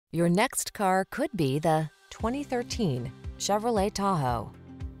Your next car could be the 2013 Chevrolet Tahoe.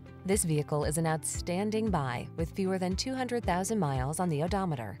 This vehicle is an outstanding buy with fewer than 200,000 miles on the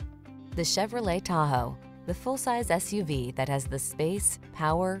odometer. The Chevrolet Tahoe, the full-size SUV that has the space,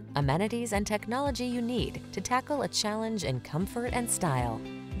 power, amenities, and technology you need to tackle a challenge in comfort and style.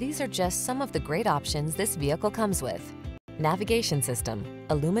 These are just some of the great options this vehicle comes with: navigation system,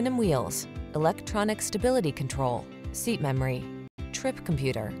 aluminum wheels, electronic stability control, seat memory, trip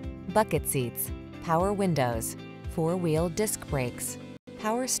computer, bucket seats, power windows, four-wheel disc brakes,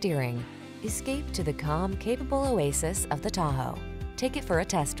 power steering. Escape to the calm, capable oasis of the Tahoe. Take it for a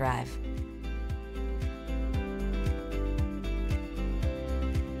test drive.